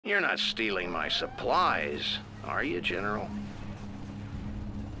You're not stealing my supplies, are you, General?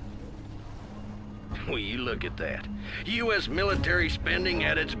 Will you look at that? U.S. military spending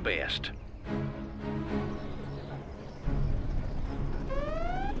at its best.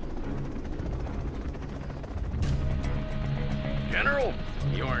 General,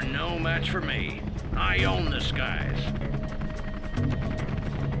 you're no match for me. I own the skies.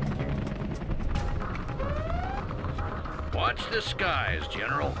 Watch the skies,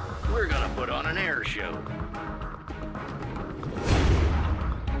 General. We're gonna put on an air show.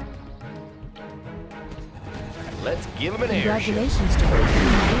 Let's give him an air show. Congratulations, General.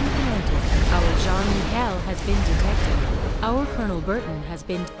 You've been promoted. Our Jean-Michel has been detected. Our Colonel Burton has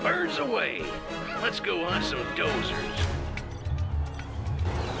been... Birds away. Let's go hunt some dozers.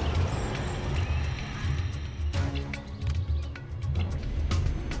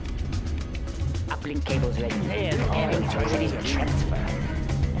 Uplink cables ready. Ready to transfer.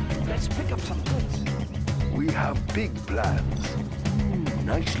 Let's pick up some goods. We have big plans.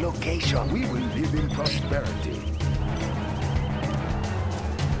 Nice location. We will live in prosperity.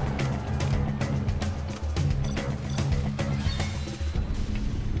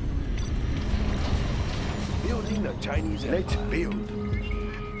 Building a Chinese empire. Let's build.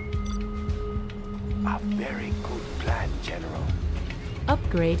 A very good plan, General.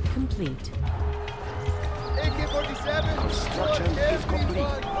 Upgrade complete. AK-47. Construction is complete.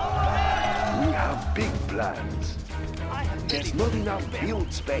 We have big plans. There's not enough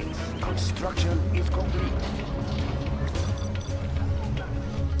build space. Construction is complete.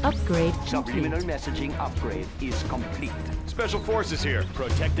 Upgrade Subliminal complete. messaging upgrade is complete. Special forces here,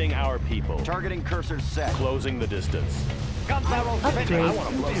 protecting our people. Targeting cursors set. Closing the distance. Gun barrels ready.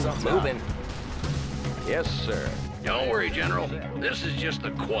 Upgrade complete. Moving. Yes, sir. Don't worry, General. This is just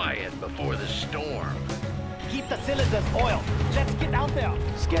the quiet before the storm. Keep the cylinders oiled. Let's get out there.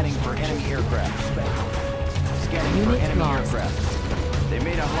 Scanning for enemy aircraft. Scanning for Unit enemy lost. aircraft. They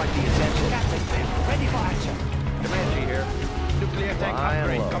may not like the attention. Captain, ready for action. Commander here. Nuclear tank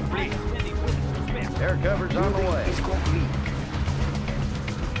upgrade complete. Air cover's on the way. It's complete.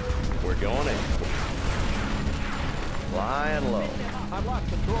 We're going in. Flying low. I've lost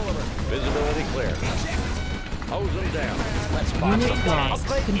control of her. Visibility clear. Hose them down. Let's box Unit them. lost.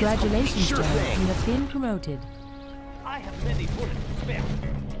 Congratulations, Sure General. thing. You have been promoted. I have many bullets to spare.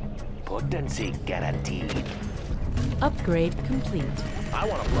 Potency guaranteed. Upgrade complete. I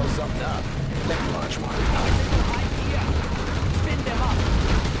want to blow something up. Let's launch one. Spin them up.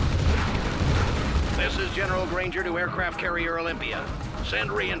 This is General Granger to aircraft carrier Olympia.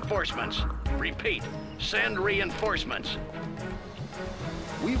 Send reinforcements. Repeat, send reinforcements.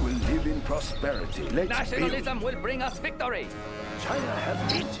 We will live in prosperity. Let's Nationalism build. will bring us victory. China has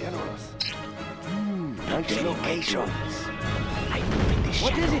been generous. Nice locations. I move in the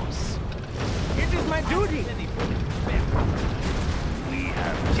What is it? shadows. It is my duty. We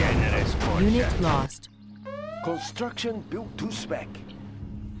have generous Unit portion. lost. Construction built to spec.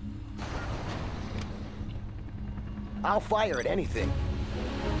 I'll fire at anything.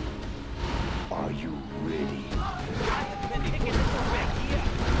 Are you ready?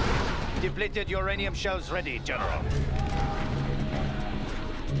 Depleted uranium shells ready, General.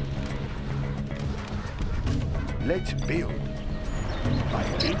 Let's build. I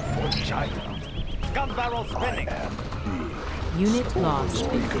live for China. Gun barrel spinning. Unit lost.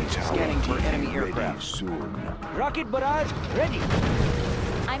 Scanning for enemy aircraft. Soon. Rocket barrage ready.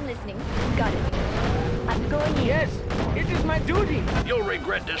 I'm listening. Got it. I'm going in. Yes, it is my duty. You'll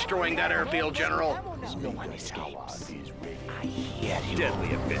regret destroying that airfield, General. No one escapes. I hear you. Deadly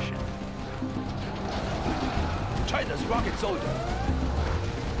efficient. China's rocket soldier.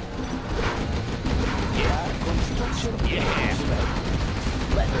 Yeah, construction. Yeah.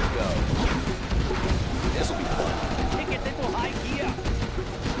 Let her go. This'll be fun. Take it little high gear.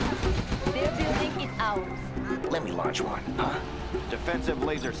 Their building is ours. Let me launch one, huh? Defensive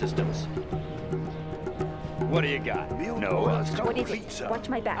laser systems. What do you got? No. What is it? Watch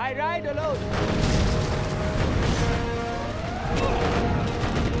my back. I ride alone.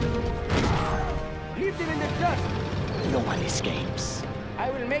 Leave them in the dust. No one escapes. I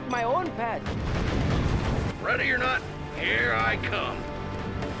will make my own path. Ready or not, here I come.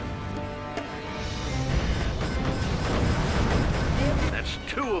 That's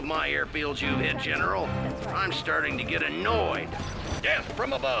 2 of my airfields you've hit, General. I'm starting to get annoyed. Death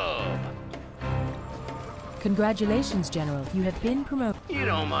from above. Congratulations, General. You have been promoted. You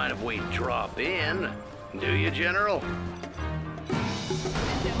don't mind if we drop in, do you, General?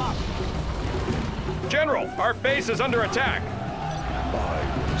 General, our base is under attack.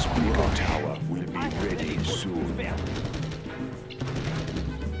 My speaker tower will be ready soon.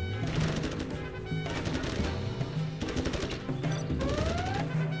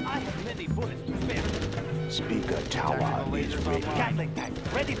 Speaker tower is ready. Gatling tank,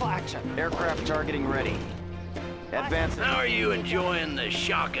 ready for action. Aircraft targeting ready. Advance. How are you enjoying the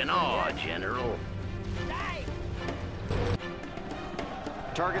shock and awe, General?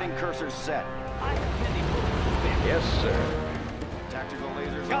 Targeting cursors set. Yes, sir. Tactical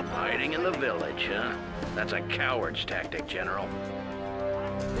lasers. Hiding in the village, huh? That's a coward's tactic, General.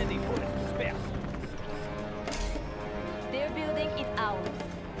 Their building is ours.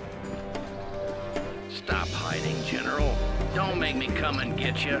 Stop hiding, General. Don't make me come and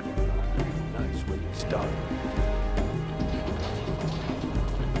get you. Nice when it's done.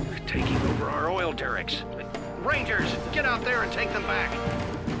 They're taking over our oil derricks. Rangers, get out there and take them back.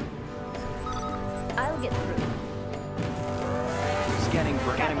 I'll get through. Scanning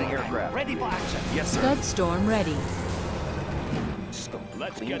for enemy aircraft. Ready for action. Yes, sir. Scud storm ready.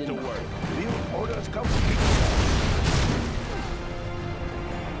 Let's get to work. Field orders come.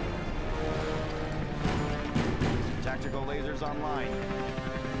 Tactical lasers online.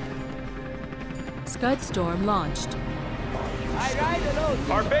 Scud storm launched.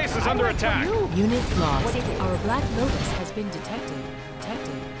 Our base is under attack. Unit lost. Our Black Lotus has been detected.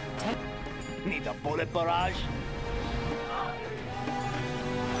 Need a bullet barrage.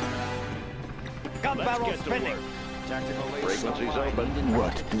 Gun barrel spinning. Tactical lasers Frequencies online. open.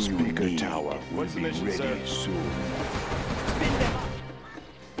 What do you Speaker need? tower. Will What's the be mission, ready sir? soon. Spin them up.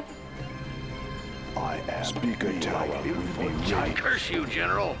 I am Speaker tower will be ready. Curse you,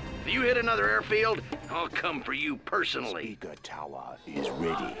 General. If you hit another airfield, I'll come for you personally. Speaker tower is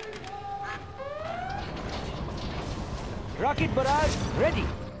ready. Rocket barrage ready.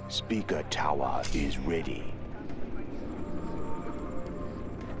 Speaker tower is ready.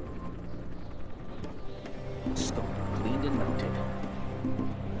 Stop. Cleaned and mounted.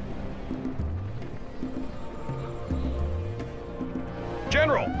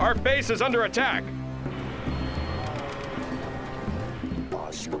 General, our base is under attack.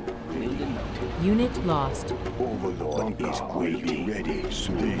 Unit lost. Overlord is waiting. Ready.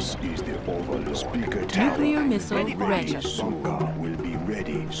 This is the Overlord. Speaker tower. Nuclear missile ready. Bunker will be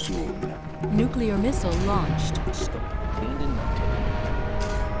ready soon. Nuclear missile launched. Cleaned and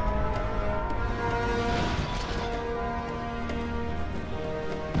mounted.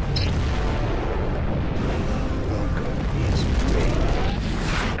 Bunker is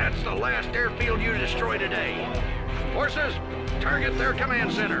ready. That's the last airfield you destroy today. Forces, target their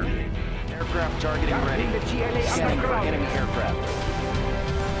command center. Aircraft targeting ready. Scanning for enemy aircraft.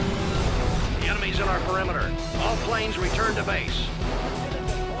 The enemy's in our perimeter. All planes return to base.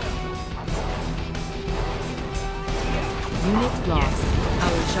 Unit lost.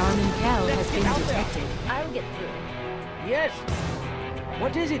 Our Jarman Kell has been detected. I'll get through. Yes.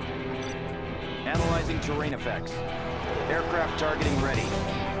 What is it? Analyzing terrain effects. Aircraft targeting ready.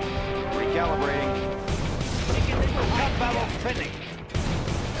 Recalibrating. Gun barrel spinning.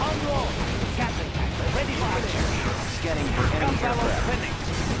 Unroll. Captain tank ready for action. Scanning for enemy aircraft. Spinning.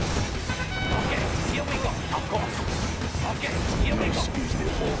 Okay, here we go. Of course. Okay, here we go. This is the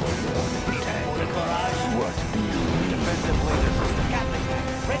Overlord attack. Bullet barrage. What do you need? Defensive laser system. Captain tank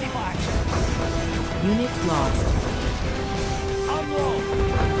ready for action. Unit lost. Unroll.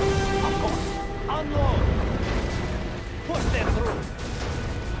 Of course. Unroll. Push them through.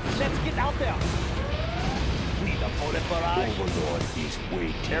 Let's get out there. Need a bullet barrage. Overlord is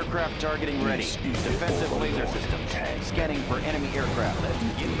waiting. Aircraft targeting ready. This is the Defensive laser Overlord system. tank. Scanning for enemy aircraft.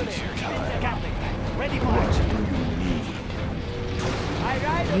 Give it time. Captain tank ready for What action. do you need? I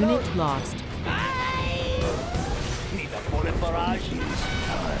ride Unit lost. Need a bullet barrage. It is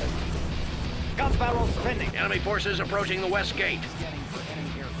time. Gun barrel spinning. Enemy forces approaching the west gate. Scanning for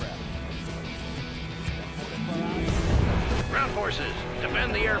enemy aircraft. Ground forces,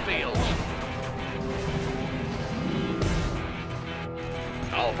 defend the airfields.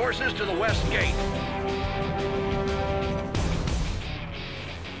 All forces to the west gate.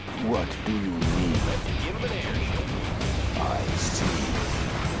 What do you need? Give him an air. I see.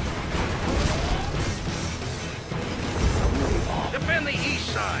 Defend the east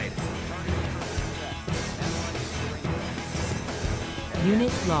side.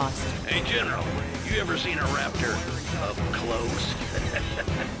 Unit lost. Hey, General, you ever seen a raptor up close?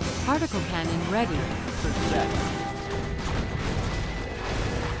 Particle cannon ready.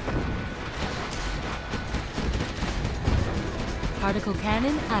 Particle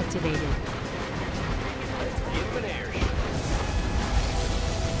cannon activated. Give him an air.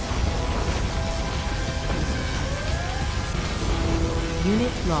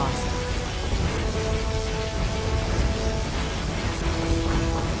 Unit lost.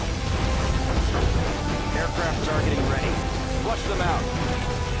 Aircraft targeting ready. Flush them out.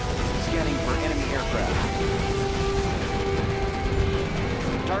 Scanning for enemy aircraft.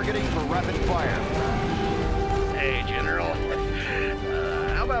 Targeting for rapid fire. Hey, General.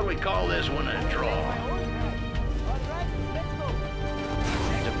 How about we call this one a draw?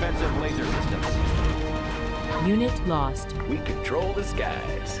 Defensive laser systems. Unit lost. We control the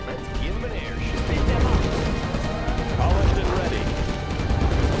skies. Let's give them an air show. Spin them up. Polished and ready.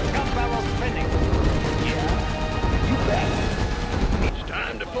 Gun barrel spinning. Yeah. You bet. It's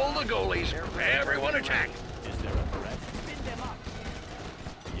time to pull the goalies. Everyone attack. Is there a threat? Spin them up.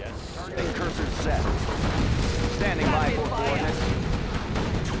 Yes, sir. Targeting cursor set. Standing by for coordinates.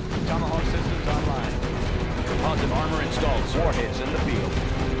 Tomahawk systems online. Composite armor installed, sir. Warheads in the field.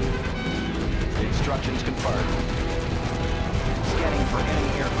 Instructions confirmed. Scanning for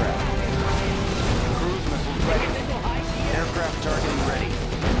enemy aircraft. Cruise missiles ready. Aircraft targeting ready.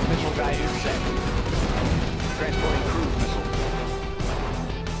 Missile guide is set. Transporting cruise missiles.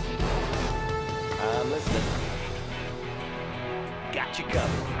 I'm listening. Got you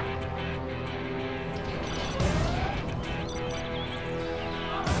covered.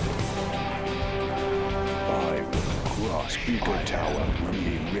 I will cross Beaker Tower when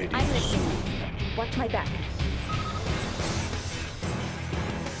be ready I'm listening. soon. Watch my back.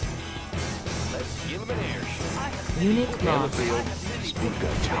 Let's give them an air show. Unit lost.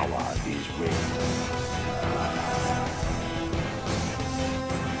 Speaker Tower is ready.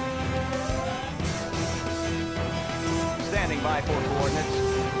 Standing by for coordinates.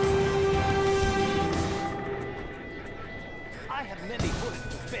 I have many bullets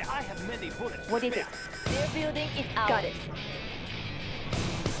to spare. I have many bullets to What is spare. it? Their building is ours. Got it.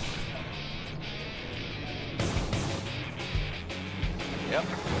 Yep.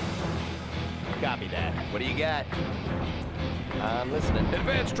 Copy that. What do you got? I'm listening.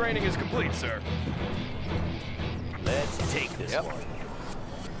 Advanced training is complete, sir. Let's take this one.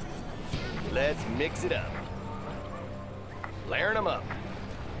 Let's mix it up. Layering them up.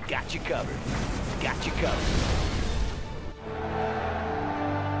 Got you covered. Got you covered.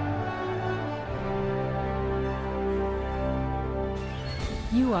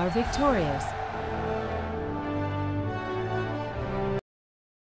 You are victorious.